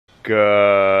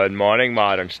Good morning,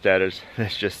 Modern Steaders.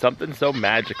 There's just something so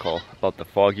magical about the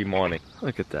foggy morning.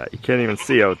 Look at that. You can't even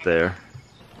see out there.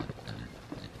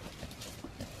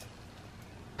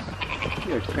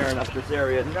 You're tearing up this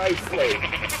area nicely.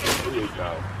 There you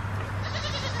go.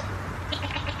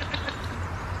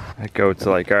 That goat's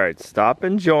like, alright, stop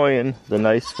enjoying the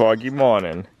nice foggy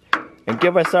morning and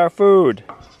give us our food.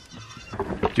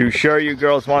 You sure you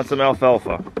girls want some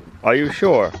alfalfa? Are you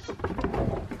sure?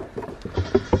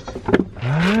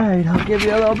 Alright, I'll give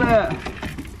you a little bit.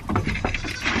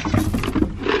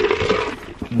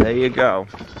 There you go.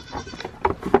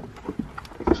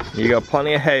 You got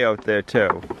plenty of hay out there too.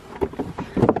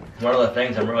 One of the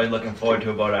things I'm really looking forward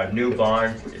to about our new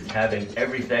barn is having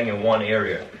everything in one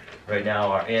area. Right now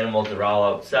our animals are all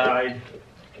outside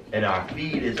and our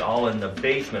feed is all in the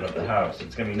basement of the house.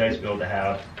 It's going to be nice to be able to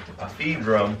have a feed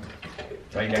room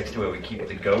right next to where we keep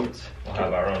the goats. We'll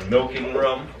have our own milking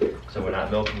room, so we're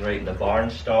not milking right in the barn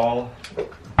stall.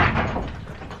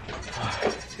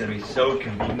 It's gonna be so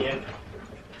convenient.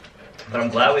 But I'm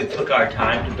glad we took our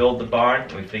time to build the barn.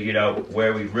 We figured out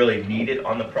where we really need it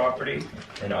on the property,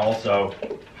 and also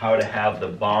how to have the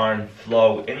barn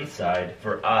flow inside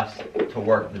for us to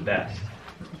work the best.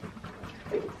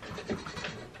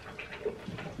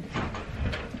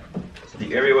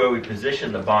 The area where we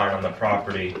position the barn on the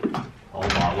property.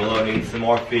 Hold on, Willow needs some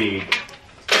more feed.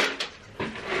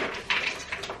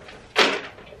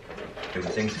 We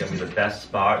think it's going to be the best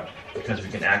spot because we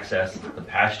can access the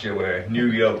pasture where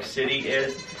New York City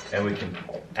is, and we can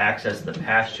access the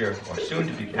pasture, or soon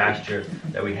to be pasture,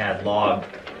 that we had logged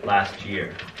last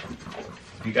year.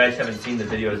 If you guys haven't seen the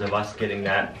videos of us getting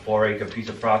that 4-acre piece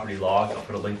of property logged, I'll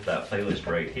put a link to that playlist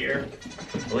right here.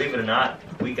 Believe it or not,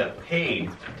 we got paid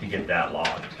to get that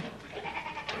logged,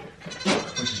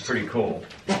 which is pretty cool.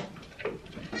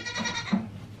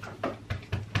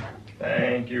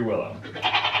 Thank you, Willow.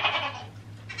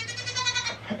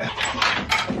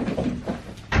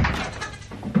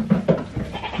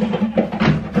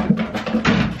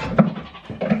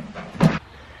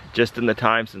 Just in the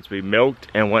time since we milked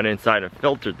and went inside and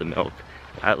filtered the milk,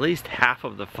 at least half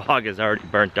of the fog is already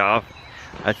burnt off.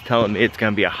 That's telling me it's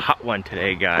gonna be a hot one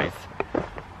today, guys.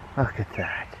 Look at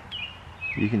that.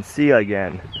 You can see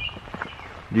again.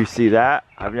 Do you see that?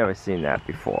 I've never seen that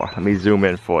before. Let me zoom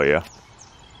in for you.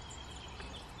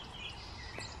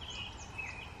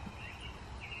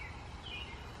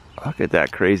 Look at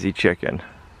that crazy chicken.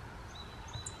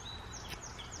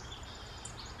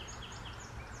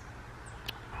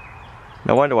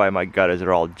 No wonder why my gutters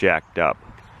are all jacked up.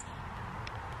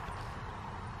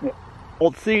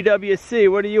 Old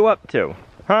CWC, what are you up to?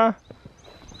 Huh?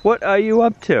 What are you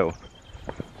up to?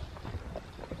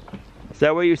 Is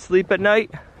that where you sleep at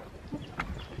night?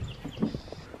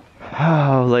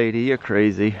 Oh, lady, you're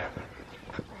crazy.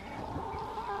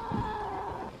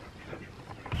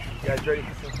 You guys ready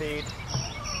for some feed?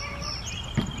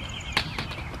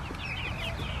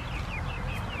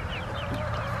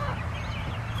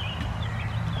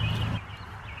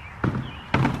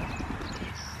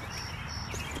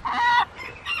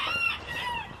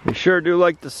 You sure do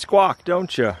like the squawk,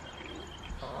 don't you?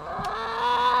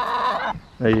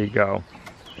 There you go.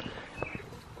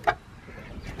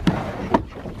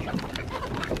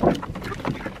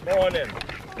 Morning.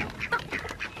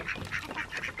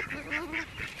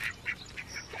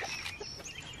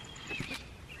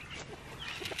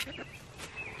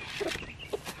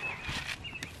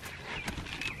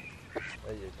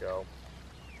 There you go.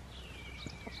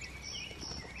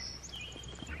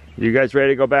 You guys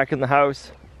ready to go back in the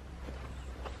house?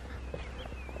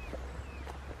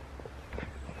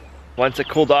 Once it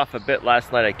cooled off a bit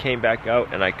last night, I came back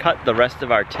out and I cut the rest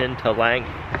of our tin to length.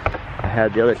 I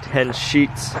had the other 10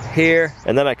 sheets here,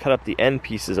 and then I cut up the end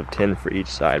pieces of tin for each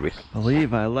side. I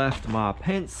believe I left my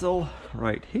pencil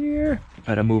right here.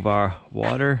 Better move our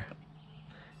water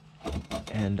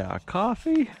and our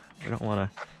coffee. We don't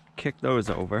want to kick those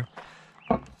over.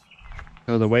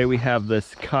 So the way we have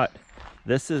this cut,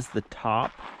 this is the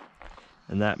top,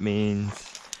 and that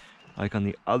means like on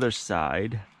the other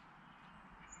side,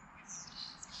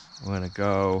 we're gonna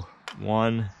go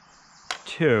 1,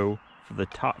 2 for the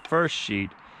top first sheet,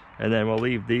 and then we'll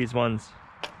leave these ones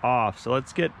off. So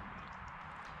let's get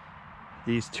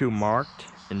these 2 marked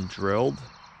and drilled,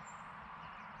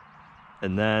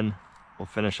 and then we'll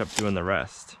finish up doing the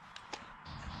rest.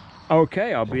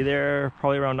 Okay, I'll be there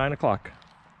probably around 9 o'clock.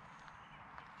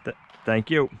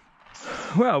 Thank you.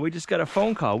 Well, we just got a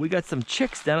phone call. We got some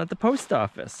chicks down at the post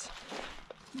office.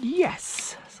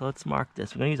 Yes. So let's mark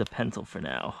this. We're gonna use a pencil for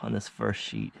now on this first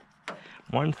sheet.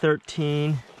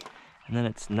 113, and then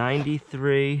it's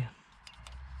 93,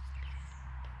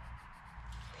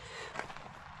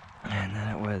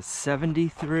 was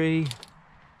 73.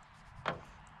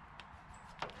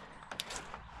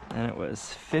 Then it was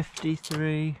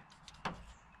 53.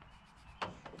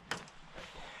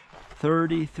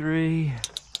 33.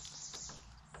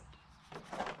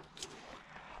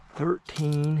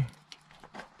 13.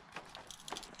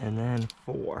 And then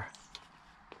 4.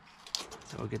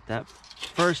 So we'll get that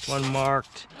first one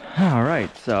marked. All right,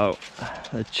 so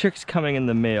the chicks coming in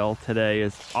the mail today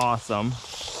is awesome.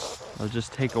 I'll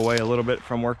just take away a little bit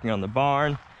from working on the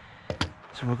barn.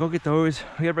 So we'll go get those.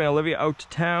 We gotta bring Olivia out to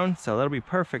town, so that'll be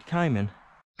perfect timing.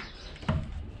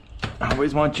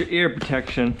 Always want your ear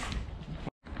protection.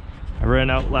 I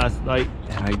ran out last night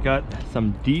and I got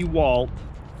some DeWalt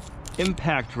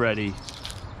impact ready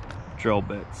drill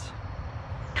bits.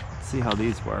 Let's see how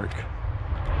these work.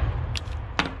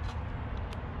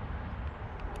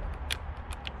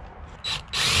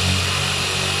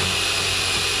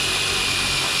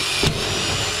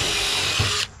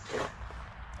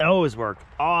 Those work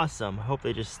awesome. I hope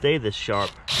they just stay this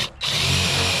sharp.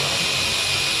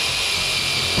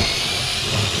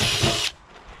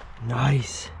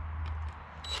 Nice.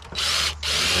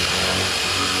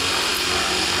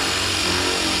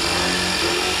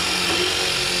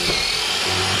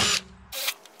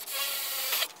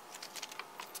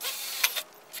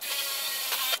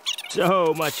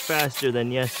 So much faster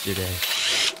than yesterday.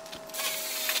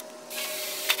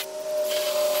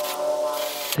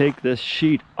 Take this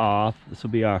sheet off. This will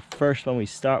be our first one we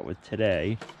start with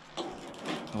today.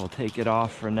 We'll take it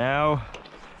off for now.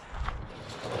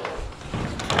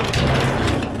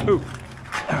 Ooh.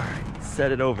 All right,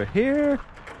 set it over here.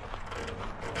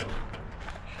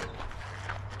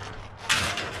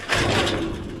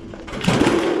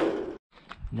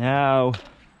 Now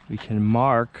we can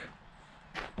mark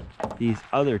these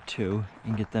other two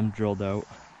and get them drilled out.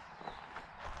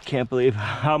 Can't believe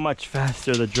how much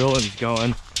faster the drilling's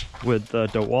going with the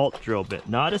DeWalt drill bit.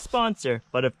 Not a sponsor,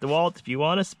 but if DeWalt, if you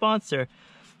want a sponsor,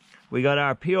 we got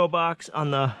our P.O. box on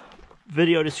the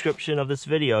video description of this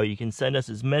video. You can send us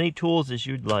as many tools as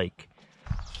you'd like.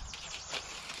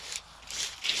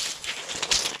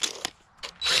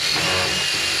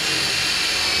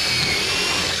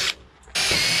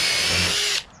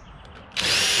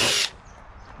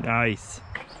 Nice.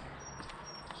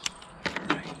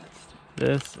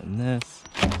 This and this.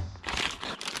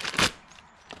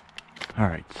 All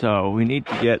right, so we need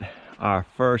to get our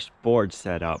first board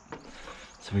set up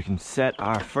so we can set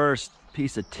our first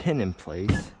piece of tin in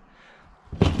place.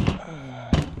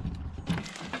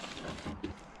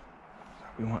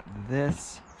 We want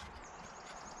this.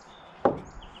 I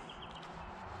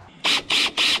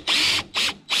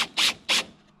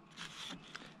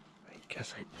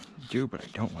guess I do, but I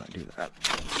don't want to do that.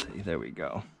 Let's see, there we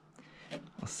go.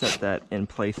 I'll set that in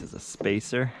place as a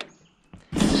spacer.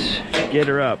 Get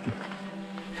her up.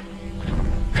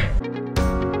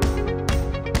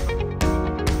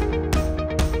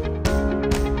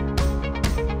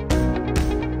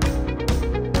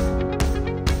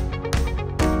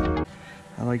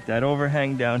 I like that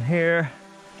overhang down here.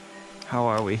 How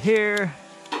are we here?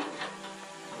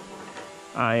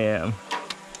 I am a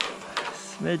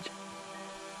smidge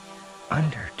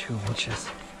under 2 inches.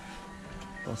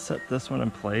 We'll set this one in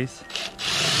place.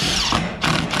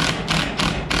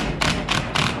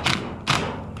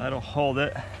 That'll hold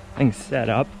it. Things set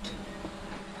up.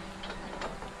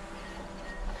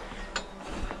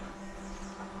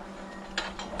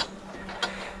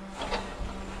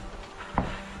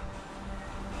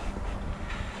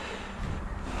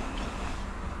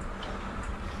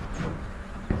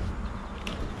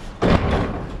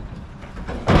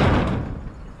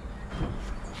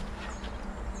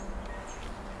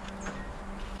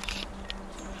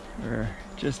 We're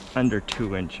just under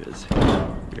 2 inches.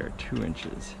 We are 2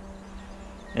 inches.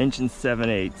 Inch and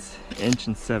 7/8. Inch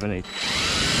and 7/8.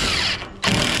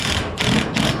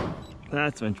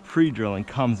 That's when pre-drilling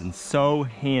comes in so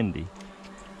handy.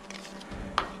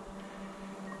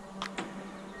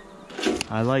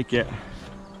 I like it.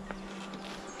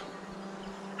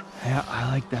 Yeah,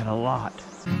 I like that a lot.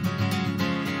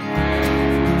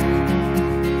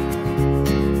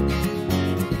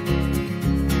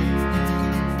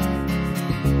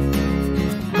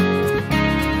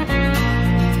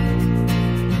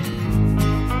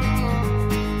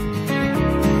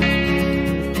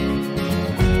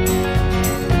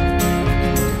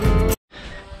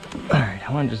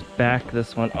 I want to just back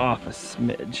this one off a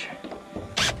smidge.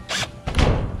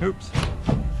 Oops,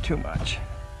 too much.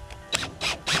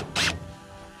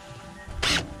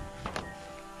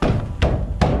 I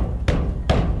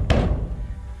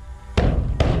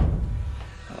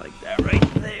like that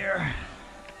right there.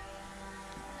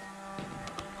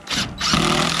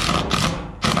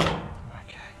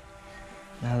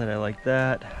 like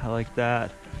that. I like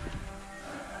that.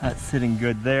 That's sitting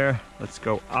good there. Let's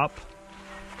go up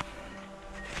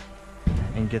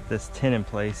and get this tin in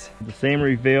place. The same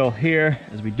reveal here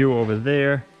as we do over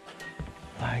there.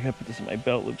 I gotta put this in my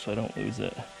belt loop so I don't lose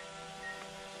it.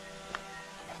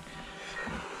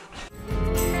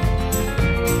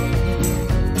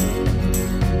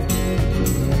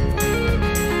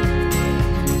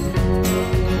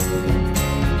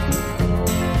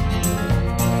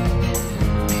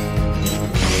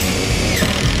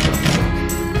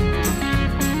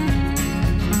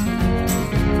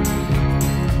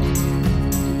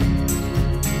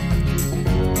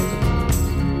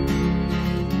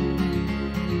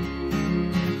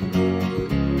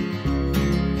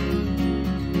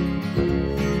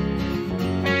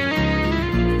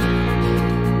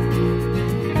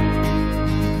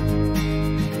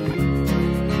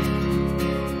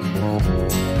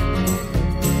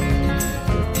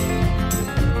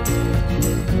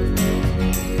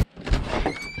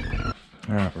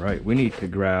 Alright, we need to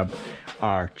grab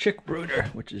our chick brooder,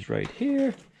 which is right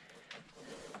here.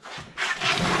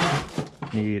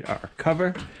 Need our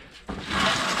cover.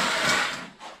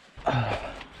 I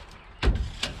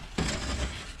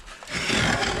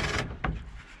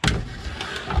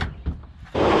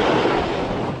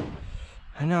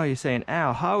know you're saying,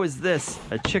 Al, how is this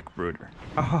a chick brooder?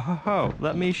 Oh,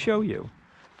 let me show you.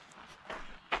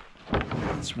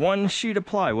 It's one sheet of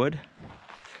plywood.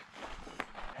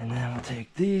 And then we'll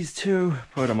take these two,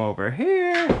 put them over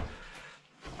here.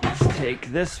 Let's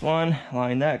take this one,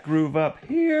 line that groove up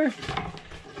here.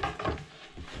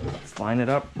 Let's line it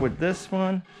up with this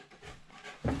one.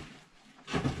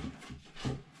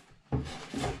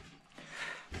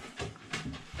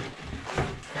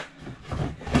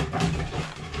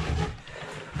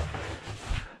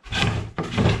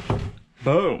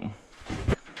 Boom.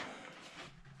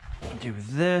 Do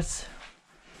this.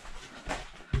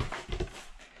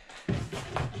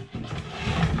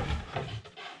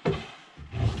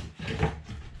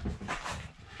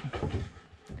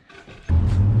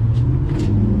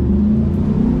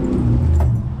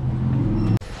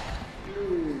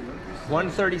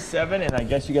 $137, and I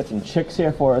guess you got some chicks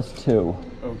here for us too.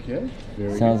 Okay.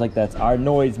 Very Sounds good. like that's our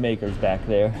noise makers back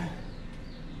there. I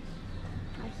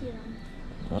hear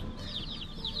them.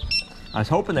 I was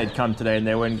hoping they'd come today and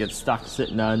they wouldn't get stuck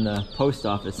sitting on the post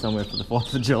office somewhere for the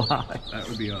 4th of July. That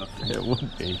would be awesome. It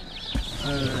would be.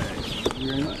 Alright, thank you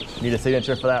very much. Need a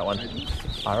signature for that one.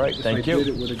 All right, thank you. If I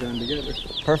did, it would have gone together.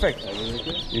 Perfect. That was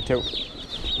okay. You too.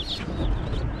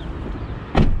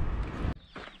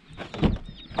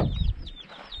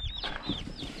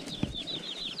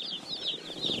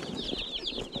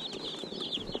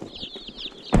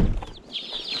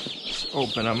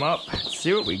 Open them up,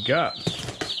 see what we got.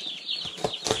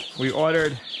 We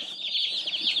ordered,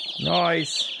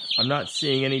 nice, I'm not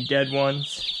seeing any dead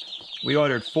ones. We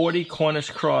ordered 40 Cornish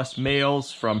cross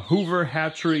males from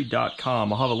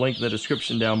hooverhatchery.com. I'll have a link in the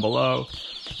description down below.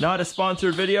 Not a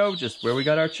sponsored video, just where we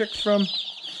got our chicks from.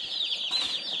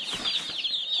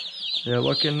 They're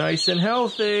looking nice and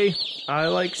healthy. I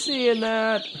like seeing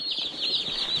that.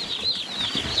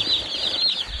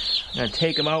 I'm gonna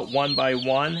take them out one by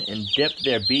one and dip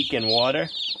their beak in water.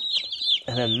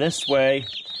 And then this way,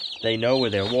 they know where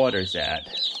their water's at.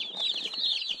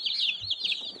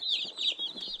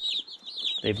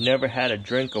 They've never had a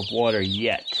drink of water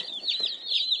yet.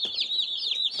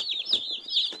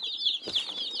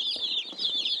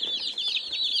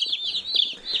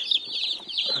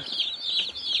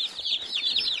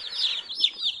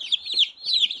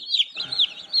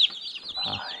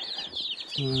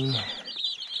 $15,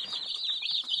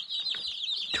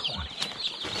 $20.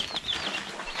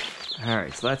 All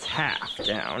right, so that's half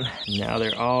down. Now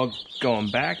they're all going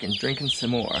back and drinking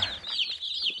some more.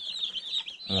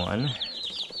 1,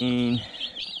 15,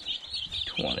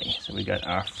 20. So we got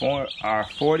our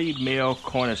 40 male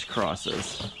Cornish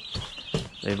crosses.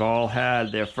 They've all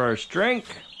had their first drink,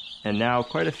 and now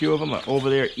quite a few of them are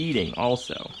over there eating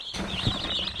also.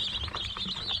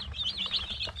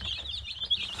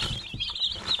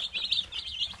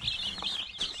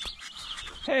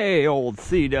 Hey, old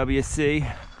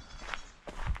CWC.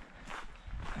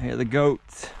 I hear the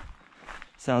goats.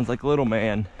 Sounds like little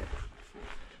man.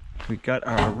 We got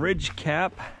our ridge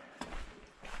cap.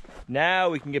 Now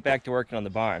we can get back to working on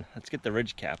the barn. Let's get the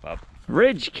ridge cap up.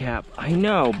 Ridge cap, I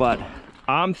know, but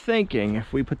I'm thinking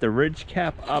if we put the ridge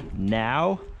cap up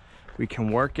now, we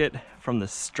can work it from the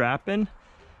strapping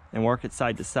and work it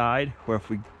side to side. Where if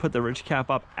we put the ridge cap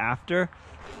up after,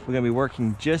 we're gonna be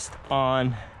working just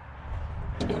on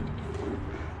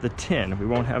the tin. We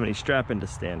won't have any strapping to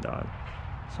stand on.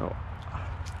 So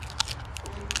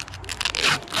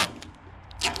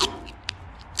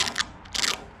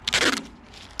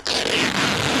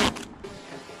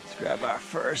Grab our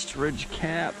first ridge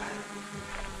cap.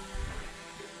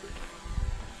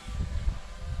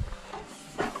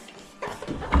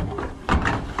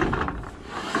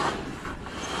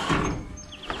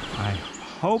 I'm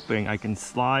hoping I can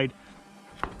slide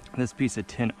this piece of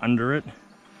tin under it.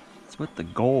 That's what the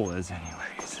goal is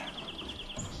anyways.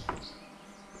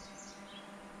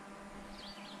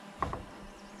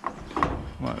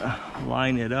 Want to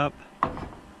line it up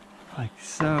like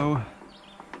so.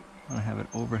 I have it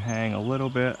overhang a little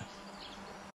bit.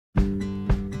 Want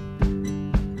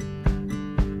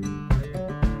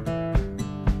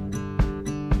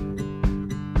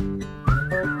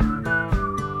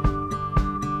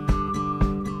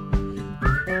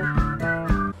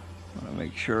to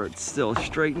make sure it's still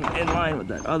straight and in line with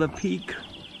that other peak.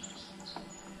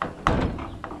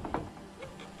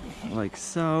 Like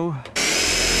so.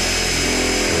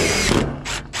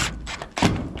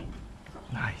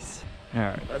 Nice. All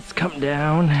right, let's come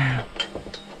down.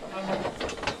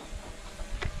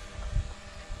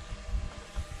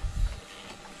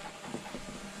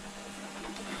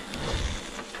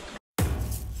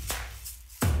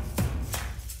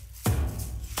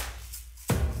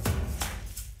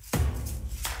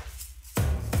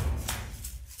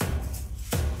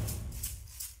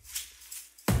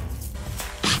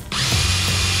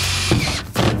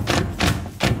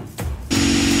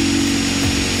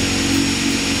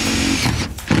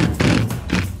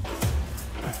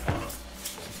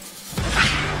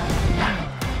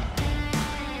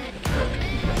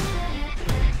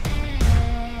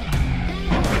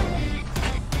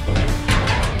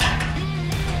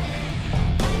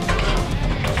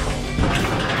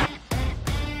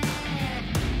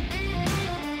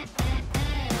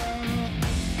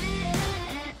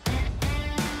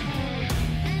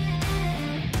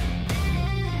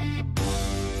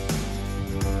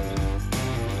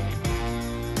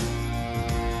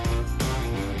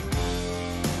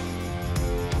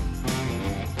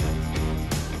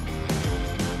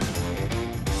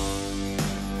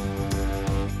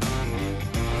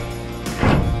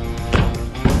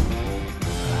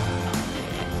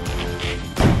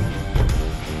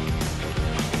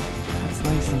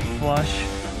 Flush.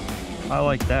 I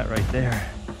like that right there.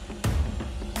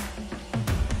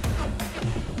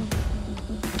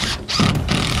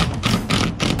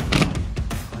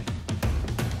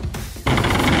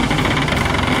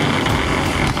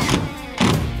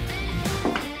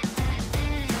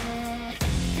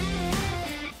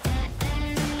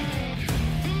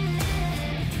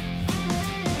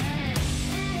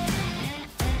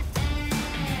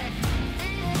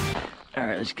 All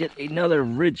right, let's get another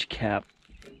ridge cap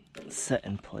set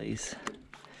in place.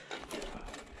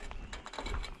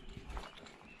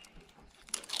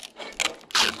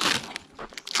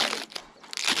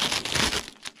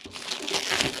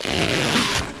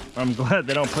 I'm glad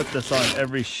they don't put this on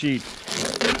every sheet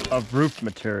of roof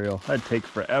material. That'd take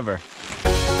forever.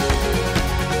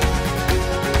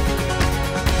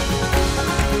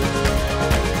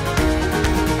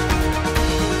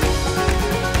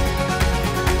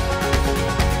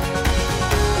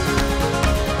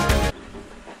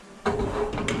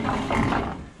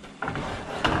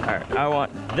 I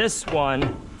want this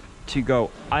one to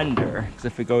go under, because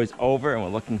if it goes over and we're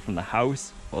looking from the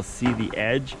house, we'll see the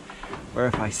edge. Or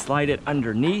if I slide it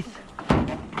underneath,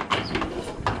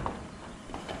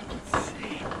 let's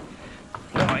see.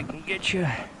 No, I can get you.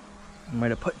 I might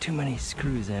have put too many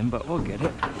screws in, but we'll get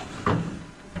it.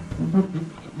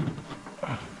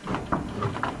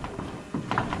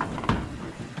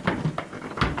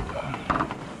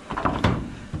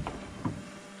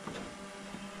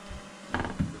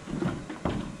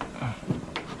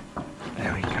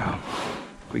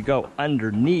 We go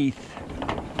underneath.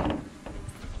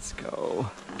 Let's go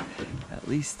at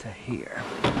least to here.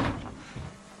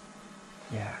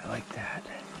 Yeah, I like that.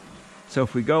 So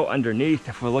if we go underneath,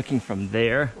 if we're looking from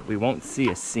there, we won't see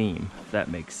a seam, if that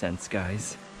makes sense,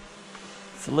 guys.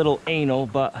 It's a little anal,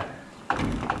 but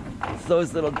it's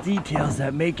those little details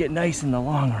that make it nice in the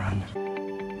long run.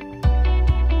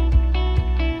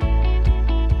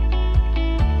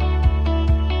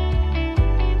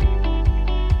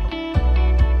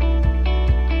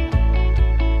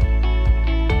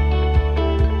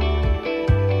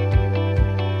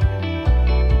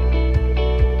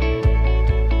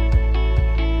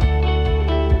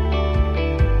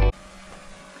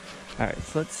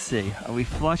 So let's see, are we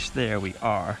flush there? We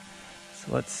are.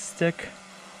 So let's stick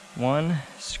one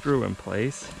screw in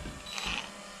place.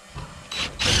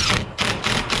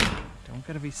 Don't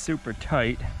gotta be super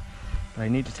tight, but I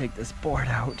need to take this board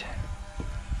out.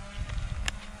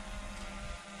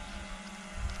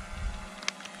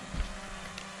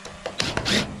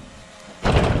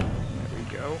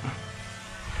 go.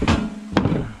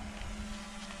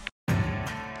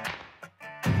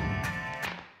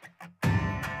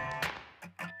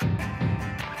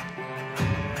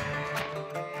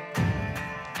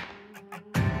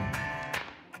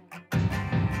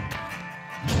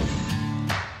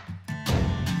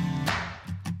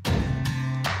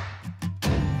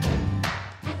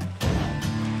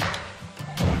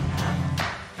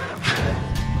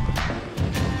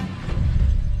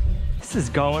 This is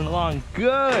going along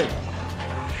good.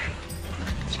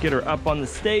 Let's get her up on the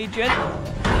stage and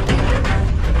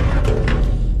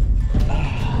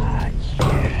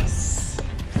yes.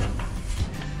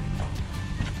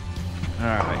 All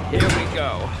right, here we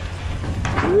go.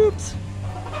 Whoops.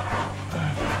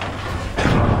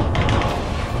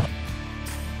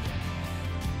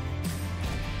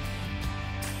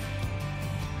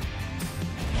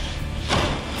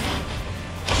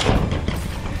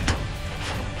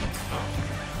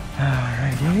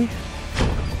 Alrighty.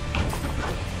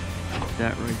 Put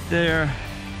that right there.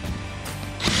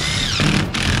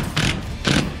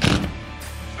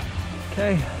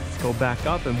 Okay, let's go back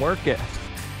up and work it.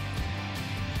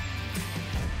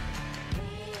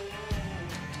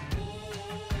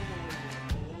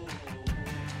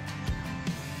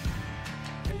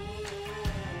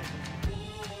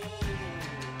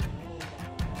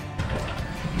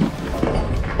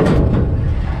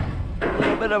 A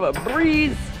little bit of a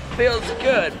breeze. Feels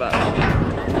good, but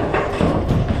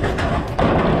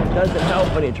doesn't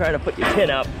help when you try to put your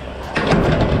tin up.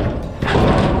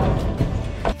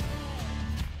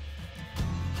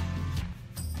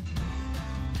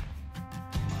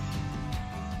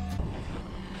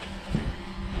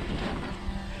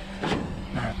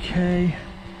 Okay.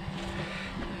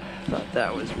 Thought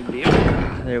that was revealed.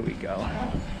 There we go.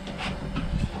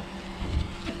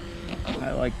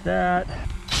 I like that.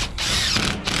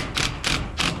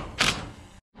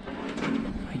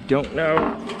 Don't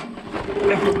know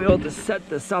if we'll be able to set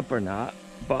this up or not,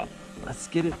 but let's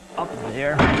get it up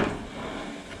there. And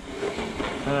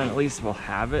then at least we'll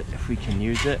have it if we can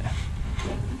use it.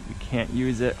 If we can't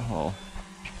use it, well,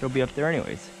 it'll be up there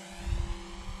anyways.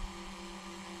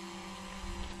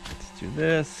 Let's do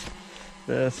this,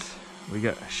 this.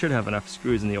 We should have enough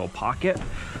screws in the old pocket.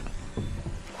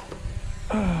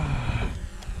 All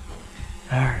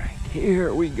right,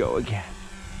 here we go again.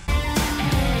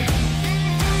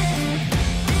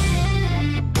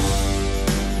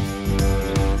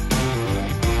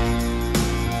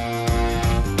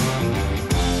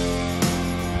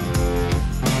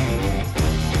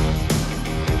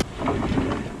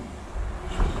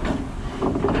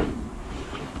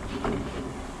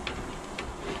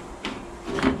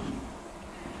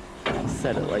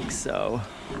 Set it like so.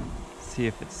 See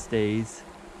if it stays.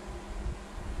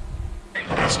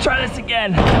 Let's try this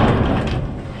again.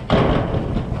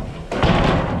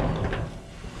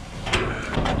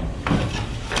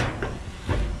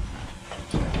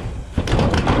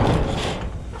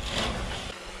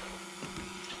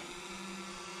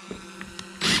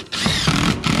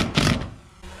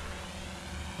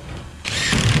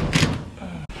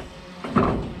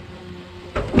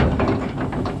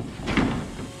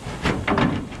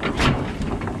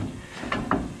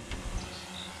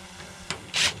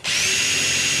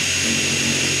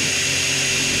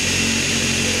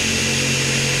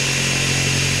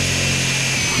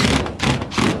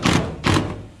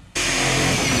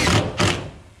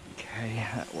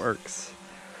 Works.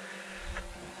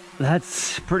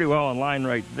 That's pretty well in line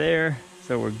right there,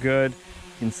 so we're good.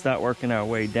 We can start working our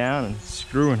way down and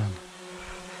screwing them.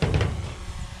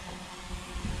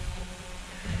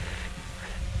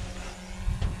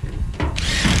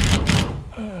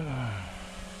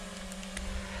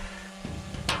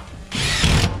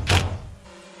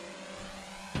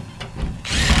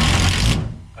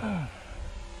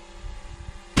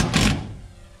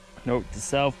 Note to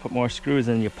self, put more screws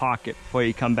in your pocket before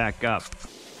you come back up.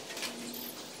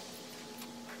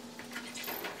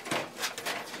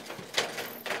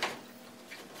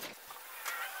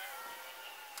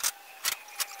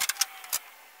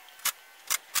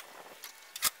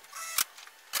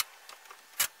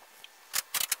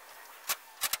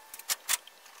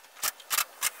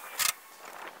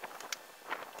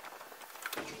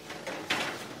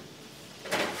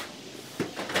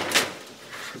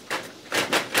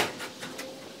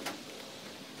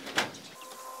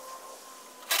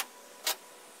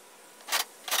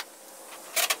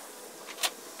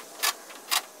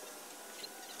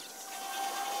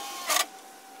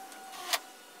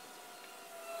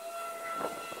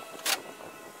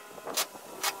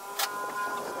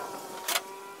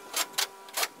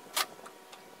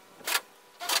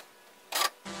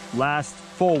 last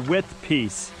full width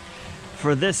piece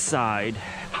for this side.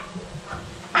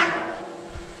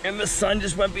 And the sun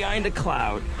just went behind a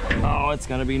cloud. Oh, it's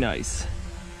gonna be nice.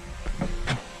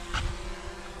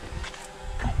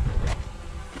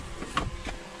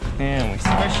 And we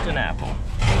squished an apple.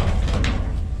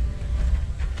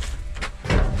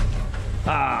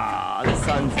 Ah, the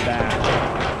sun's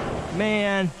back.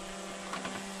 Man,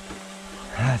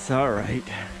 that's all right.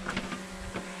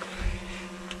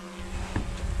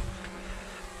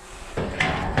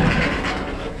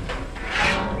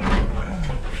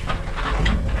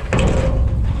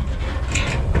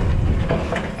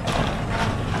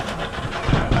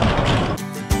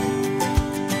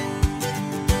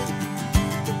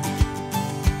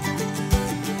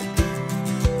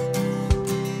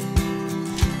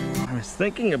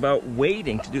 Thinking about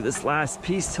waiting to do this last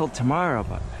piece till tomorrow,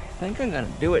 but I think I'm gonna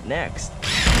do it next.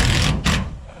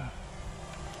 I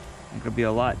think it'll be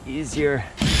a lot easier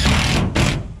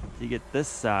to get this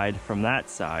side from that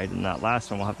side, and that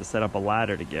last one we'll have to set up a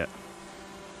ladder to get.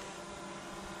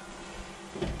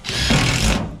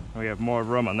 We have more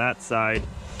room on that side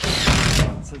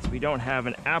since we don't have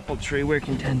an apple tree we're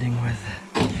contending with.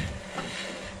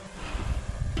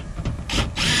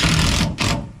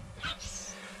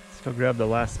 Go grab the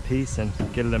last piece and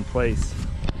get it in place.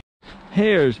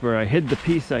 Here's where I hid the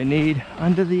piece I need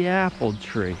under the apple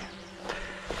tree.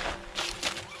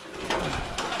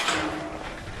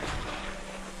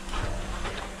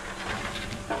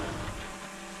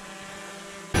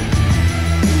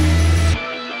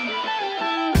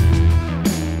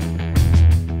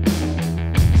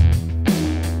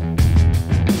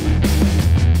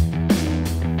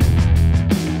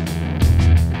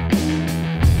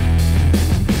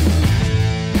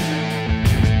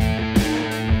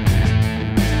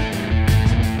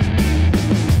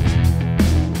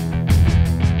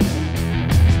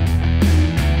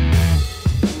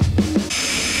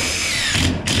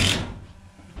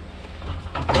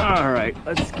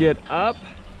 Let's get up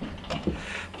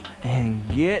and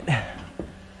get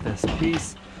this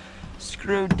piece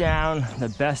screwed down the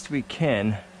best we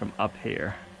can from up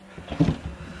here.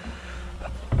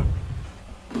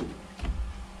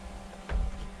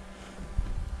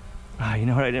 Ah, you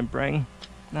know what I didn't bring?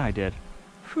 No, I did.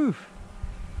 Whew.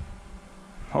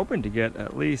 Hoping to get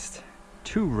at least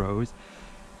 2 rows,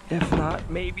 if not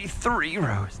maybe 3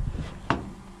 rows.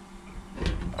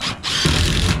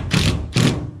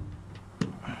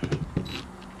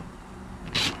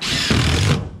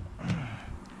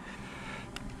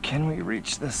 Can we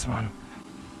reach this one?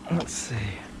 Let's see.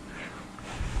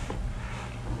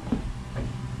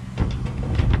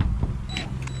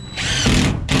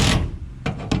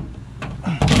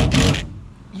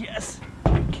 Yes,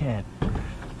 we can.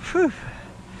 Whew.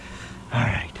 All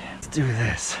right, let's do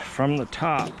this. From the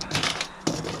top,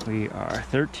 we are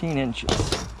 13 inches.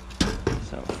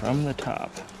 So from the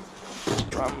top,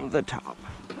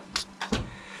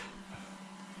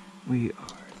 we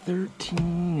are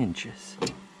 13 inches.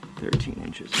 13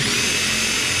 inches.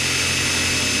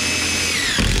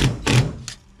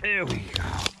 There we go.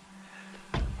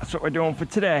 That's what we're doing for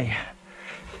today.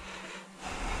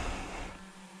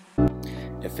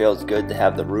 It feels good to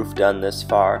have the roof done this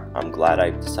far. I'm glad I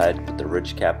decided to put the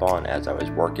ridge cap on as I was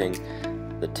working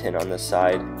the tin on this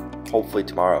side. Hopefully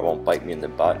tomorrow it won't bite me in the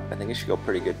butt. I think it should go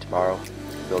pretty good tomorrow.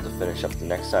 Be able to finish up the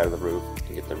next side of the roof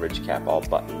and get the ridge cap all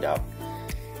buttoned up,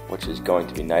 which is going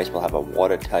to be nice. We'll have a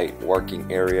watertight working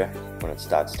area when it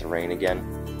starts to rain again.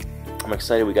 I'm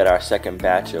excited we got our second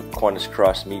batch of Cornish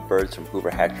cross meat birds from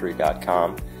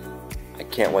HooverHatchery.com. I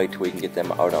can't wait till we can get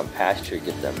them out on pasture,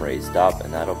 get them raised up,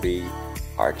 and that'll be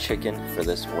our chicken for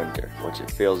this winter, which it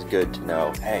feels good to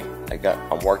know, hey,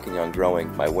 I'm working on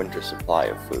growing my winter supply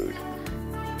of food.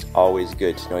 It's always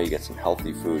good to know you get some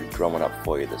healthy food growing up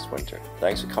for you this winter.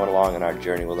 Thanks for coming along on our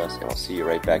journey with us, and we'll see you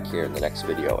right back here in the next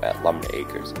video at Lumnah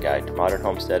Acres, a guide to modern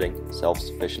homesteading,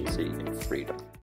 self-sufficiency, and freedom.